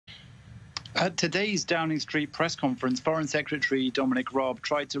At today's Downing Street press conference, Foreign Secretary Dominic Raab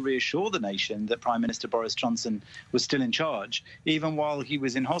tried to reassure the nation that Prime Minister Boris Johnson was still in charge, even while he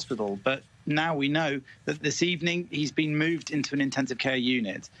was in hospital. But now we know that this evening he's been moved into an intensive care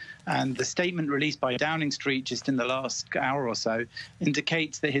unit. And the statement released by Downing Street just in the last hour or so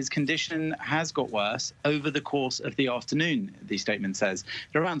indicates that his condition has got worse over the course of the afternoon, the statement says.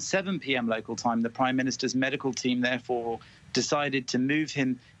 At around 7 p.m. local time, the Prime Minister's medical team therefore decided to move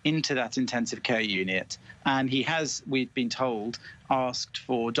him into that intensive care unit. And he has, we've been told, asked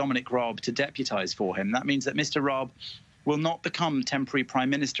for Dominic Raab to deputise for him. That means that Mr. Raab will not become temporary prime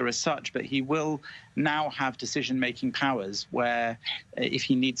minister as such, but he will now have decision-making powers where if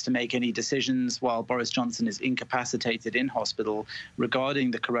he needs to make any decisions while Boris Johnson is incapacitated in hospital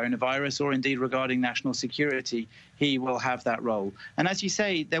regarding the coronavirus or indeed regarding national security, he will have that role. And as you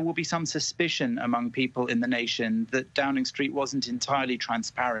say, there will be some suspicion among people in the nation that Downing Street wasn't entirely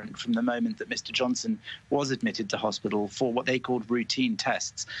transparent from the moment that Mr. Johnson was admitted to hospital for what they called routine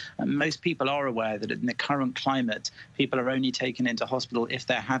tests. And most people are aware that in the current climate, people are only taken into hospital if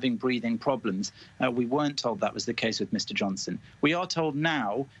they're having breathing problems. We weren't told that was the case with Mr. Johnson. We are told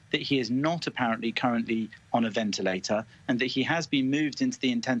now that he is not apparently currently on a ventilator and that he has been moved into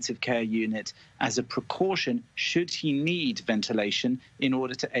the intensive care unit as a precaution should he need ventilation in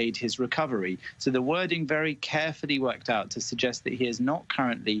order to aid his recovery. So the wording very carefully worked out to suggest that he is not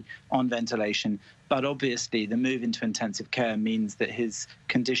currently on ventilation, but obviously the move into intensive care means that his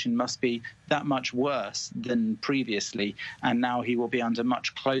condition must be that much worse than previously, and now he will be under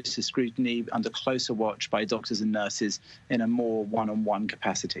much closer scrutiny, under closer watch by doctors and nurses in a more one-on-one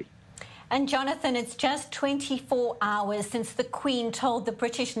capacity. And Jonathan, it's just 24 hours since the Queen told the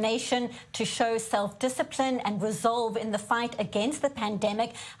British nation to show self-discipline and resolve in the fight against the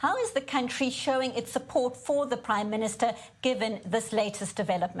pandemic. How is the country showing its support for the Prime Minister given this latest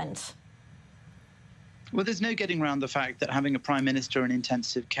development? Well, there's no getting around the fact that having a Prime Minister in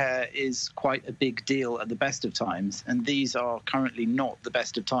intensive care is quite a big deal at the best of times, and these are currently not the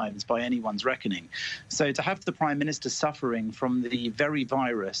best of times by anyone's reckoning. So to have the Prime Minister suffering from the very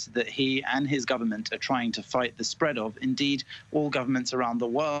virus that he and his government are trying to fight the spread of, indeed all governments around the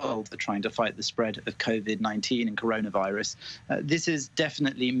world are trying to fight the spread of COVID-19 and coronavirus, this is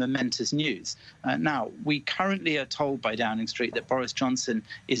definitely momentous news. Now, we currently are told by Downing Street that Boris Johnson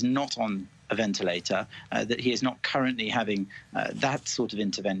is not on a ventilator, that he is not currently having that sort of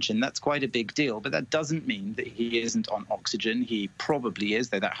intervention. That's quite a big deal, but that doesn't mean that he isn't on oxygen. He probably is,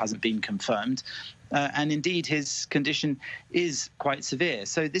 though that hasn't been confirmed. And indeed, his condition is quite severe.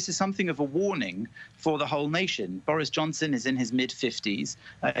 So this is something of a warning for the whole nation. Boris Johnson is in his mid-50s.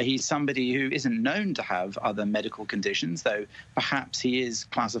 He's somebody who isn't known to have other medical conditions, though perhaps he is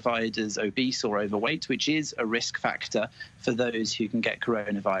classified as obese or overweight, which is a risk factor for those who can get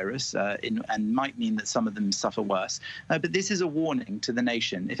coronavirus and might mean that some of them suffer worse. But this is a warning to the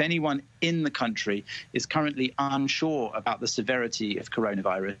nation. If anyone in the country is currently unsure about the severity of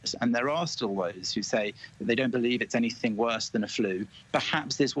coronavirus, and there are still those who say that they don't believe it's anything worse than a flu,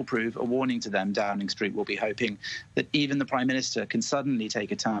 perhaps this will prove a warning to them. Downing Street will be hoping that even the Prime Minister can suddenly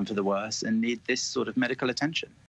take a turn for the worse and need this sort of medical attention.